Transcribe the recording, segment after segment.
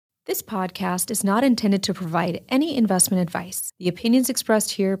This podcast is not intended to provide any investment advice. The opinions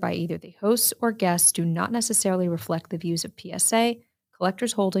expressed here by either the hosts or guests do not necessarily reflect the views of PSA,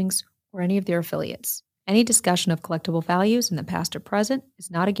 Collectors Holdings, or any of their affiliates. Any discussion of collectible values in the past or present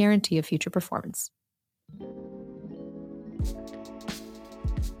is not a guarantee of future performance.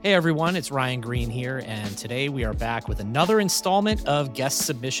 Hey everyone, it's Ryan Green here, and today we are back with another installment of guest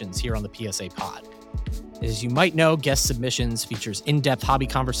submissions here on the PSA Pod. As you might know, guest submissions features in-depth hobby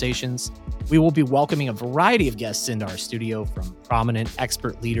conversations. We will be welcoming a variety of guests into our studio, from prominent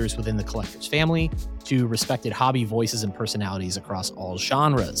expert leaders within the collector's family to respected hobby voices and personalities across all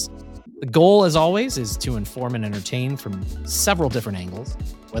genres. The goal, as always, is to inform and entertain from several different angles,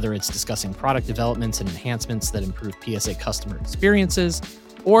 whether it's discussing product developments and enhancements that improve PSA customer experiences,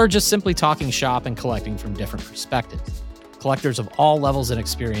 or just simply talking shop and collecting from different perspectives. Collectors of all levels and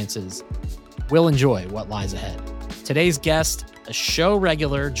experiences will enjoy what lies ahead. Today's guest, a show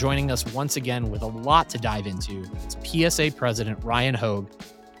regular, joining us once again with a lot to dive into, is PSA President Ryan Hoge.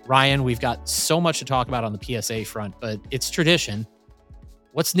 Ryan, we've got so much to talk about on the PSA front, but it's tradition.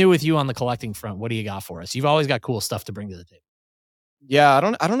 What's new with you on the collecting front? What do you got for us? You've always got cool stuff to bring to the table. Yeah, I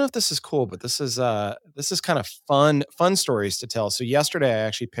don't know if this is cool, but this is kind of fun stories to tell. So yesterday I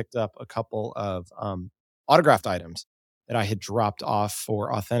actually picked up a couple of autographed items that I had dropped off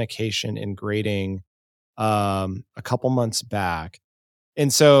for authentication and grading a couple months back.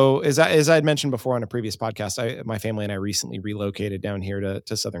 And so as I had mentioned before on a previous podcast, my family and I recently relocated down here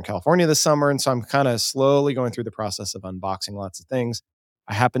to Southern California this summer. And so I'm kind of slowly going through the process of unboxing lots of things.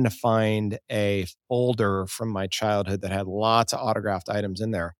 I happened to find a folder from my childhood that had lots of autographed items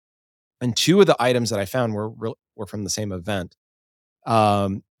in there. And two of the items that I found were from the same event,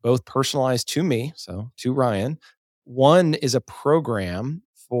 both personalized to me, so to Ryan. One is a program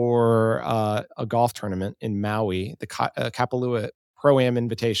for a golf tournament in Maui, the Kapalua Pro-Am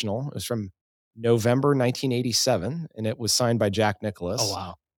Invitational. It was from November 1987, and it was signed by Jack Nicklaus.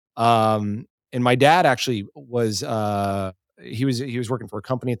 Oh, wow. And my dad actually was... he was working for a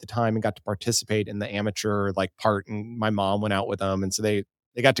company at the time and got to participate in the amateur part, and my mom went out with them, and so they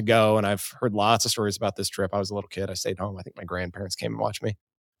got to go. And I've heard lots of stories about this trip. I was a little kid. I stayed home. I think my grandparents came and watched me.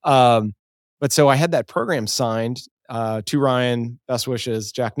 But so I had that program signed to Ryan. Best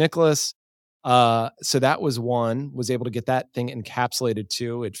wishes, Jack Nicklaus. So that was one. Was able to get that thing encapsulated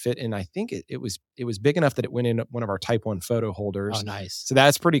too. It fit in. I think it was big enough that it went in one of our Type 1 photo holders. Oh, nice. So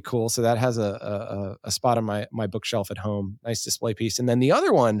that's pretty cool. So that has a spot on my bookshelf at home. Nice display piece. And then the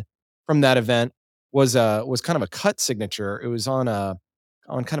other one from that event was kind of a cut signature. It was on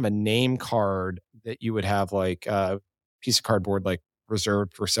kind of a name card that you would have, like a piece of cardboard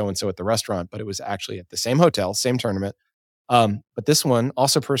reserved for so and so at the restaurant, but it was actually at the same hotel, same tournament. But this one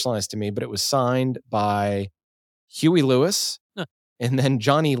also personalized to me, but it was signed by Huey Lewis and then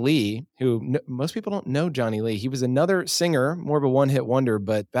Johnny Lee, who most people don't know Johnny Lee. He was another singer, more of a one-hit wonder,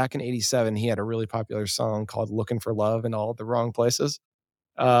 but back in 87, he had a really popular song called Looking for Love in All the Wrong Places.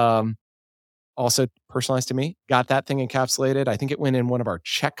 Also personalized to me. Got that thing encapsulated. I think it went in one of our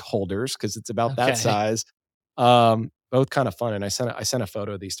check holders because it's about that size. Both kind of fun. And I sent a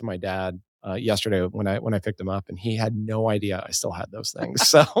photo of these to my dad yesterday when I picked them up, and he had no idea I still had those things.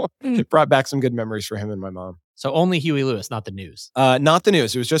 So it brought back some good memories for him and my mom. So only Huey Lewis, not the news. Not the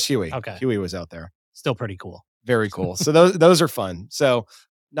news. It was just Huey. Okay. Huey was out there. Still pretty cool. Very cool. So those are fun. So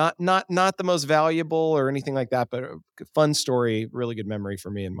not the most valuable or anything like that, but a fun story, really good memory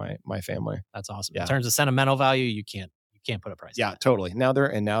for me and my family. That's awesome. Yeah. In terms of sentimental value, you can't put a price. Yeah, totally. Now they're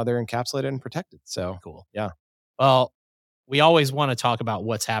encapsulated and protected. So cool. Yeah. Well, we always want to talk about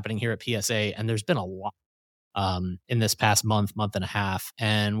what's happening here at PSA, and there's been a lot in this past month and a half.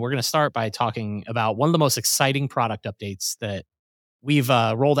 And we're going to start by talking about one of the most exciting product updates that we've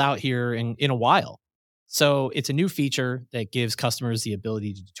rolled out here in a while. So it's a new feature that gives customers the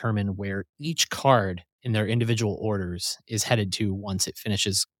ability to determine where each card in their individual orders is headed to once it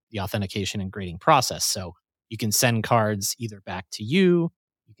finishes the authentication and grading process. So you can send cards either back to you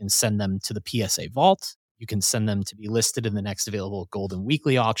can send them to the PSA vault, you can send them to be listed in the next available Golden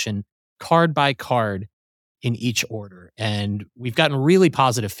Weekly auction, card by card in each order. And we've gotten really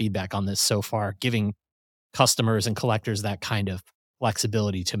positive feedback on this so far, giving customers and collectors that kind of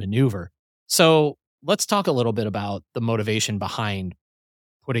flexibility to maneuver. So let's talk a little bit about the motivation behind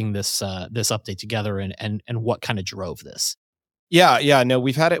putting this update together and what kind of drove this. Yeah. No,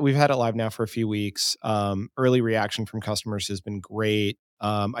 we've had it live now for a few weeks. Early reaction from customers has been great.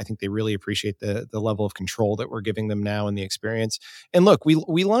 I think they really appreciate the level of control that we're giving them now and the experience. And look,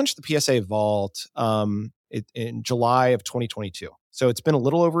 we launched the PSA Vault in July of 2022. So it's been a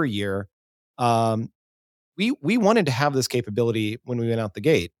little over a year. We wanted to have this capability when we went out the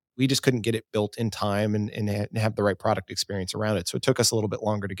gate. we just couldn't get it built in time and have the right product experience around it. So it took us a little bit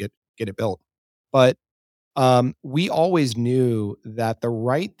longer to get it built. But we always knew that the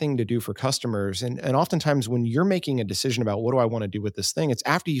right thing to do for customers, and oftentimes when you're making a decision about what do I want to do with this thing, it's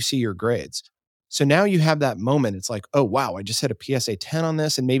after you see your grades. So now you have that moment. It's like, oh wow, I just hit a PSA 10 on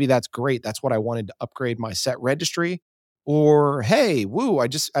this, and maybe that's great. That's what I wanted to upgrade my set registry. Or hey, woo, I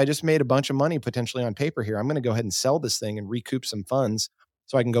just made a bunch of money potentially on paper here. I'm going to go ahead and sell this thing and recoup some funds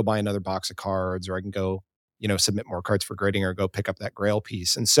so I can go buy another box of cards, or I can go, submit more cards for grading, or go pick up that Grail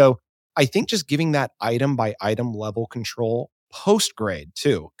piece. And so I think just giving that item by item level control post grade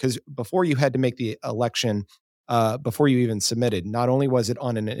too, because before you had to make the election, before you even submitted, not only was it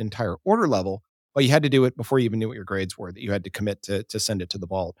on an entire order level, but you had to do it before you even knew what your grades were, that you had to commit to send it to the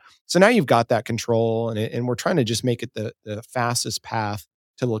vault. So now you've got that control, and we're trying to just make it the fastest path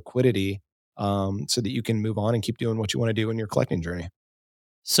to liquidity, so that you can move on and keep doing what you want to do in your collecting journey.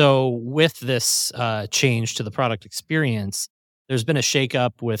 So with this change to the product experience, there's been a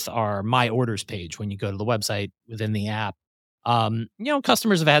shakeup with our My Orders page when you go to the website within the app.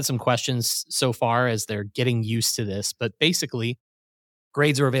 Customers have had some questions so far as they're getting used to this, but basically,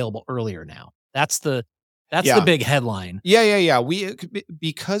 grades are available earlier now. That's the Yeah. big headline. Yeah.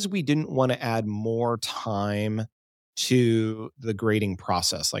 Because we didn't want to add more time to the grading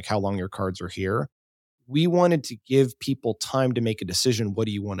process, like how long your cards are here. We wanted to give people time to make a decision. What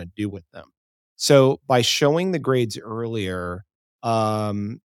do you want to do with them? So by showing the grades earlier,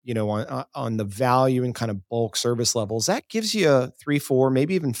 on the value and kind of bulk service levels, that gives you a 3, 4,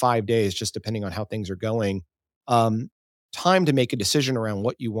 maybe even 5 days, just depending on how things are going, um, time to make a decision around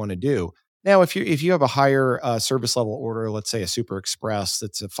what you want to do. Now, if you have a higher service level order, let's say a Super Express,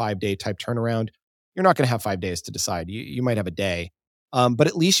 that's a 5-day type turnaround, you're not going to have 5 days to decide. You might have a day, but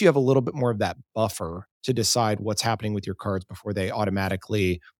at least you have a little bit more of that buffer to decide what's happening with your cards before they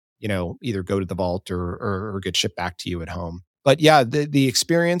automatically, either go to the vault or get shipped back to you at home. But yeah, the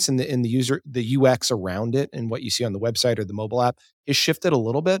experience and the UX around it and what you see on the website or the mobile app is shifted a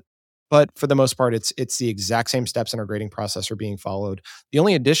little bit. But for the most part, it's the exact same steps in our grading process are being followed. The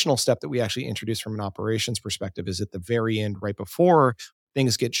only additional step that we actually introduced from an operations perspective is at the very end, right before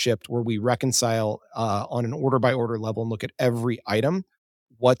things get shipped, where we reconcile on an order by order level and look at every item,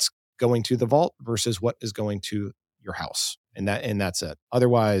 what's going to the vault versus what is going to your house, and that's it.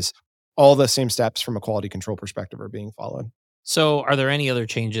 Otherwise, all the same steps from a quality control perspective are being followed. So are there any other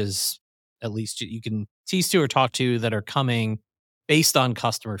changes, at least you can tease to or talk to, that are coming based on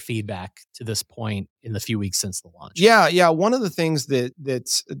customer feedback to this point in the few weeks since the launch? Yeah. One of the things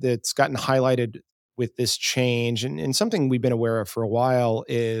that's gotten highlighted with this change, and something we've been aware of for a while,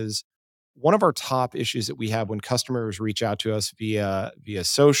 is one of our top issues that we have when customers reach out to us via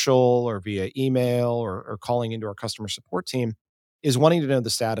social or via email or calling into our customer support team is wanting to know the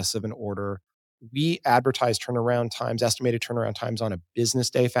status of an order. We advertise turnaround times, estimated turnaround times on a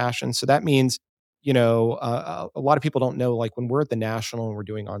business day fashion. So that means, a lot of people don't know, like when we're at the national and we're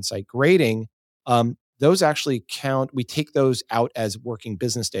doing on-site grading, those actually count. We take those out as working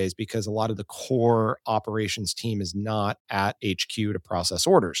business days because a lot of the core operations team is not at HQ to process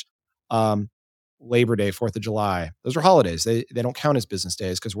orders. Um, Labor Day, 4th of July, those are holidays. They don't count as business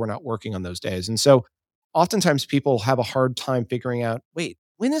days because we're not working on those days. And so oftentimes people have a hard time figuring out, wait,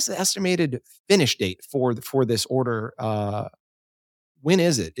 when is the estimated finish date for this order? When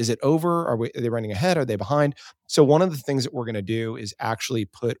is it? Is it over? Are they running ahead? Are they behind? So one of the things that we're going to do is actually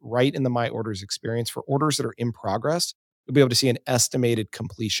put right in the My Orders experience for orders that are in progress. You'll be able to see an estimated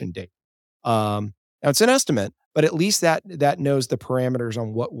completion date. Now it's an estimate, but at least that knows the parameters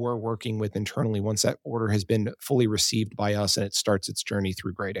on what we're working with internally once that order has been fully received by us and it starts its journey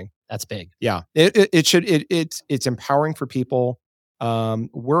through grading. That's big. Yeah, it's empowering for people.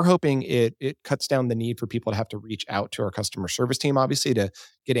 We're hoping it cuts down the need for people to have to reach out to our customer service team, obviously, to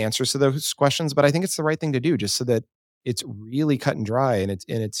get answers to those questions. But I think it's the right thing to do, just so that it's really cut and dry, and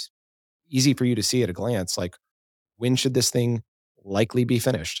it's easy for you to see at a glance. Like, when should this thing likely be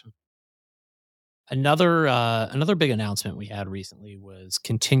finished? Another big announcement we had recently was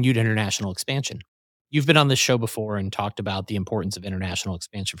continued international expansion. You've been on this show before and talked about the importance of international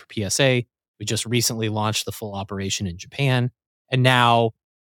expansion for PSA. We just recently launched the full operation in Japan, and now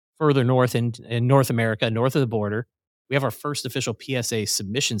further north in North America, north of the border, we have our first official PSA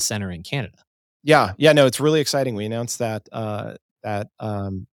submission center in Canada. Yeah, no, it's really exciting. We announced that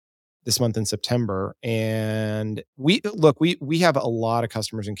this month in September, and we have a lot of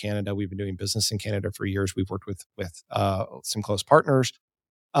customers in Canada. We've been doing business in Canada for years. We've worked with some close partners,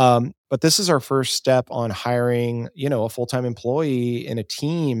 but this is our first step on hiring, a full time employee in a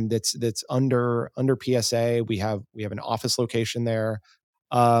team that's under PSA. We have an office location there.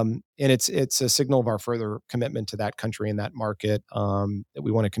 And it's a signal of our further commitment to that country and that market, that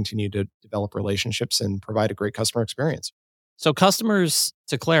we want to continue to develop relationships and provide a great customer experience. So customers,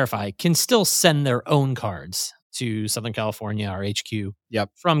 to clarify, can still send their own cards to Southern California, our HQ,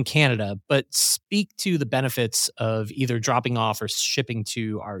 Yep. from Canada, but speak to the benefits of either dropping off or shipping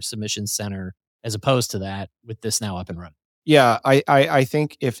to our submission center as opposed to that with this now up and running. Yeah, I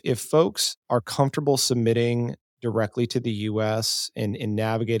think if folks are comfortable submitting directly to the US and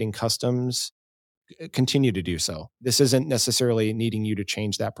navigating customs, continue to do so. This isn't necessarily needing you to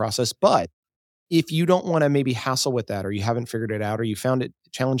change that process, but if you don't wanna maybe hassle with that or you haven't figured it out or you found it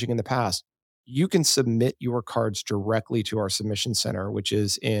challenging in the past, you can submit your cards directly to our submission center, which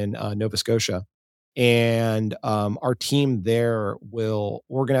is in, Nova Scotia, and, our team there will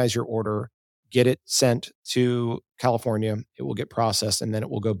organize your order, get it sent to California, it will get processed, and then it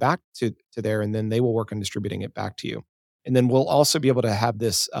will go back to there, and then they will work on distributing it back to you. And then we'll also be able to have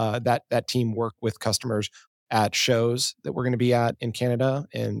this, that team work with customers at shows that we're gonna be at in Canada,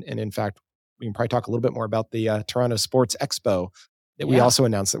 and in fact, we can probably talk a little bit more about the, Toronto Sports Expo that we Yeah. also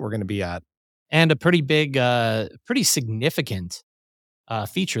announced that we're gonna be at. And a pretty big, pretty significant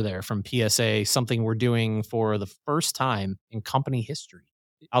feature there from PSA, something we're doing for the first time in company history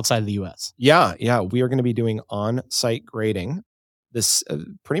outside of the US. Yeah, we are gonna be doing on-site grading. This,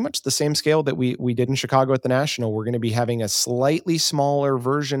 pretty much the same scale that we did in Chicago at the National. We're gonna be having a slightly smaller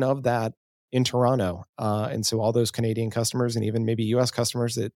version of that in Toronto, and so all those Canadian customers and even maybe US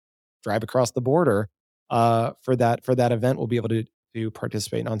customers that drive across the border, for that event will be able to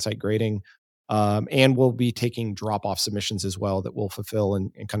participate in on-site grading, and we'll be taking drop-off submissions as well that we'll fulfill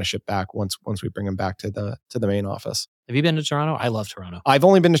and kinda ship back once we bring them back to the main office. Have you been to Toronto? I love Toronto. I've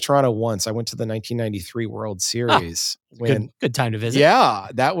only been to Toronto once. I went to the 1993 World Series Good time to visit. yeah,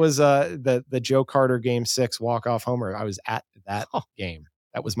 that was, the Joe Carter Game 6 walk-off homer. I was at that game.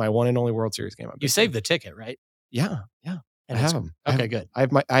 That was my one and only World Series game I've been You to. saved the ticket, right? Yeah, I And have it's- them. Okay, good. I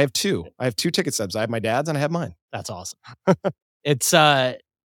have 2. I have 2 ticket stubs. I have my dad's and I have mine. That's awesome. It's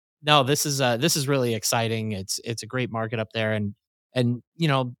no, this is really exciting. It's a great market up there, and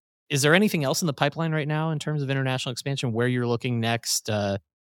is there anything else in the pipeline right now in terms of international expansion? Where you're looking next?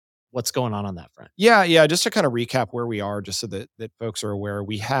 What's going on that front? Yeah, just to kinda recap where we are just so that folks are aware.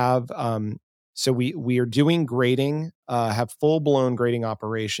 We have, so we are doing grading, have full-blown grading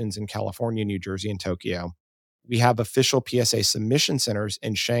operations in California, New Jersey, and Tokyo. We have official PSA submission centers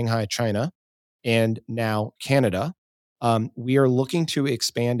in Shanghai, China, and now Canada. We are looking to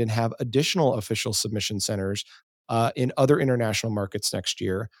expand and have additional official submission centers, in other international markets next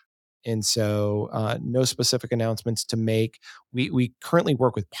year. And so, no specific announcements to make. We currently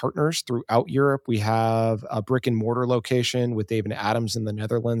work with partners throughout Europe. We have a brick and mortar location with David Adams in the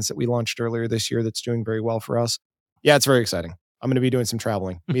Netherlands that we launched earlier this year that's doing very well for us. Yeah, it's very exciting. I'm gonna be doing some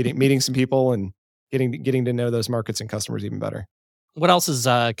traveling, meeting some people and getting to know those markets and customers even better. What else is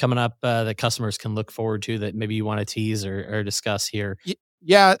coming up that customers can look forward to that maybe you want to tease or discuss here?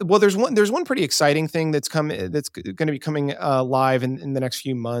 Yeah, well, there's one pretty exciting thing that's gonna be coming, live in the next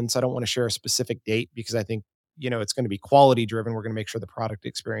few months. I don't wanna share a specific date because I think, it's gonna be quality driven. We're gonna make sure the product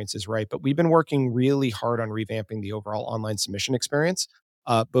experience is right, but we've been working really hard on revamping the overall online submission experience,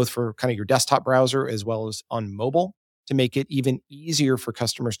 both for kinda your desktop browser as well as on mobile to make it even easier for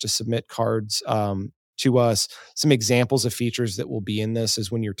customers to submit cards, to us. Some examples of features that will be in this is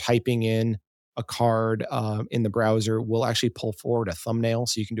when you're typing in a card, in the browser, we'll actually pull forward a thumbnail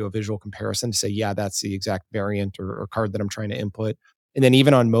so you can do a visual comparison to say, yeah, that's the exact variant or card that I'm trying to input. And then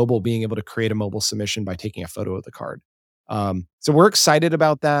even on mobile, being able to create a mobile submission by taking a photo of the card. So we're excited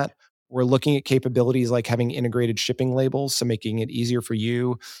about that. We're looking at capabilities like having integrated shipping labels, so making it easier for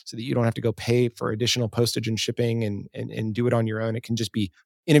you so that you don't have to go pay for additional postage and shipping and do it on your own. It can just be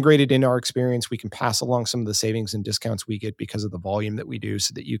integrated into our experience. We can pass along some of the savings and discounts we get because of the volume that we do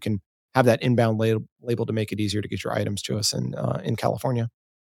so that you can have that inbound label to make it easier to get your items to us in California.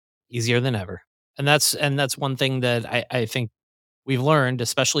 Easier than ever. And that's one thing that I think we've learned,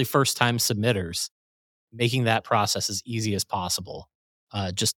 especially first time submitters, making that process as easy as possible.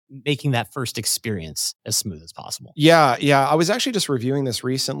 Just making that first experience as smooth as possible. Yeah. I was actually just reviewing this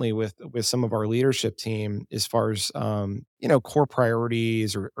recently with some of our leadership team as far as core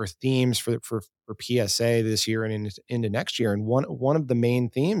priorities or themes for PSA this year and into next year. And one of the main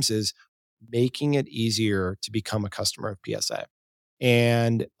themes is making it easier to become a customer of PSA.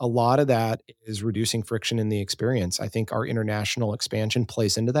 And a lot of that is reducing friction in the experience. I think our international expansion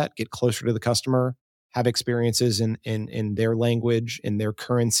plays into that. Get closer to the customer, have experiences in their language, in their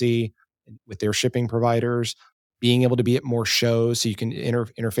currency, with their shipping providers, being able to be at more shows so you can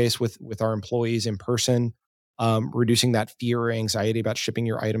interface with our employees in person. reducing that fear or anxiety about shipping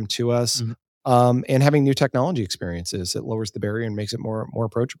your item to us, Mhm. and having new technology experiences. It lowers the barrier and makes it more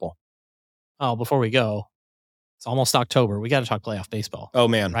approachable. Oh, before we go, it's almost October. We got to talk playoff baseball. Oh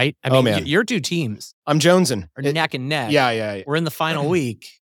man, Right? I Oh, mean, man. your two teams I'm jonesing. are neck and neck. Yeah. We're in the final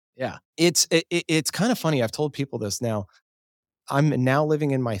week. Yeah. It's kind of funny. I've told people this now. I'm now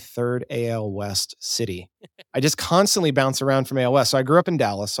living in my third AL West city. I just constantly bounce around from AL West. So I grew up in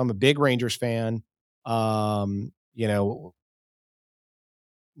Dallas. So I'm a big Rangers fan. You know,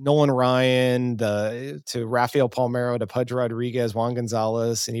 Nolan Ryan, to Rafael Palmeiro, to Pudge Rodriguez, Juan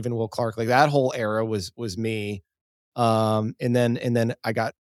Gonzalez, and even Will Clark. Like that whole era was me. And then I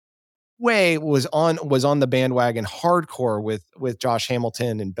got was on the bandwagon hardcore with Josh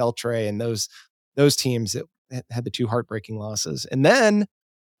Hamilton and Beltre and those teams that had the two heartbreaking losses. And then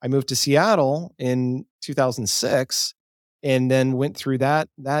I moved to Seattle in 2006 and then went through that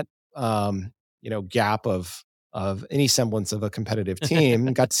gap of any semblance of a competitive team.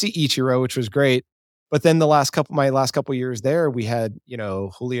 Got to see Ichiro, which was great. But then my last couple years there, we had,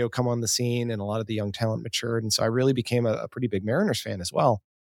 Julio come on the scene and a lot of the young talent matured. And so I really became a pretty big Mariners fan as well.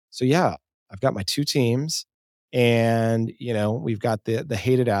 So yeah, I've got my two teams and, we've got the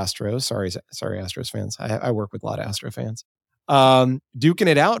hated Astros. Sorry, Astros fans. I work with a lot of Astro fans. Duking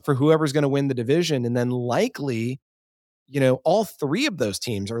it out for whoever's going to win the division. And then likely, all three of those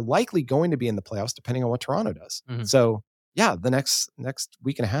teams are likely going to be in the playoffs, depending on what Toronto does. Mhm. So yeah, the next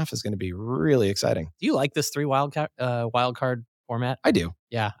week and a half is going to be really exciting. Do you like this 3 wild card format? I do.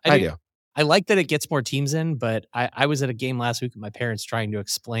 Yeah, I do. I like that it gets more teams in, but I was at a game last week with my parents trying to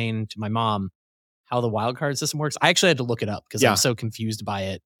explain to my mom how the wild card system works. I actually had to look it up because I'm so confused by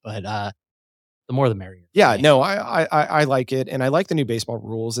it. But the more the merrier. Yeah, no, I like it. And I like the new baseball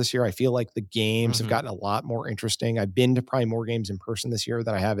rules this year. I feel like the games have Mhm. gotten a lot more interesting. I've been to probably more games in person this year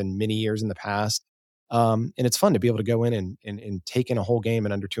than I have in many years in the past. And it's fun to be able to go in and take in a whole game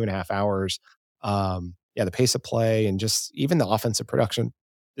in under 2.5 hours. The pace of play and just even the offensive production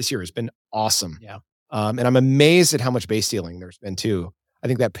this year has been awesome. Yeah. And I'm amazed at how much base stealing there's been too. I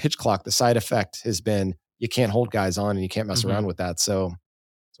think that pitch clock, the side effect has been you can't hold guys on and you can't mess Mhm. around with that. So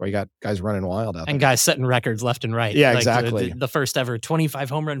that's why you got guys running wild out there. And guys setting records left and right. Yeah, Like exactly. The first ever 25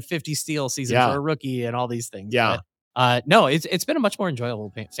 home run, 50 steal season Yeah. for a rookie and all these things. Yeah. But, no, it's been a much more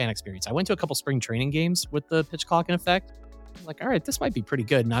enjoyable fan experience. I went to a couple spring training games with the pitch clock in effect. I'm like, all right, this might be pretty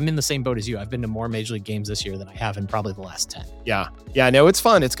good. And I'm in the same boat as you. I've been to more major league games this year than I have in probably the last 10. Yeah. No, it's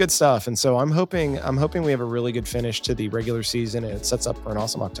fun. It's good stuff. And so I'm hoping we have a really good finish to the regular season and it sets up for an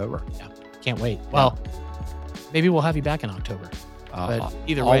awesome October. Yeah. Can't wait. Well, maybe we'll have you back in October. But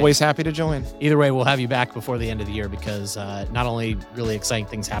either way, always happy to join. Either way, we'll have you back before the end of the year because not only really exciting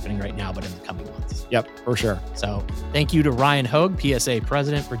things happening right now, but in the coming months. Yep, for sure. So thank you to Ryan Hoge, PSA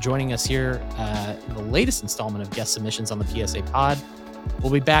President, for joining us here in the latest installment of guest submissions on the PSA Pod.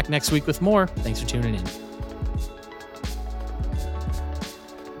 We'll be back next week with more. Thanks for tuning in.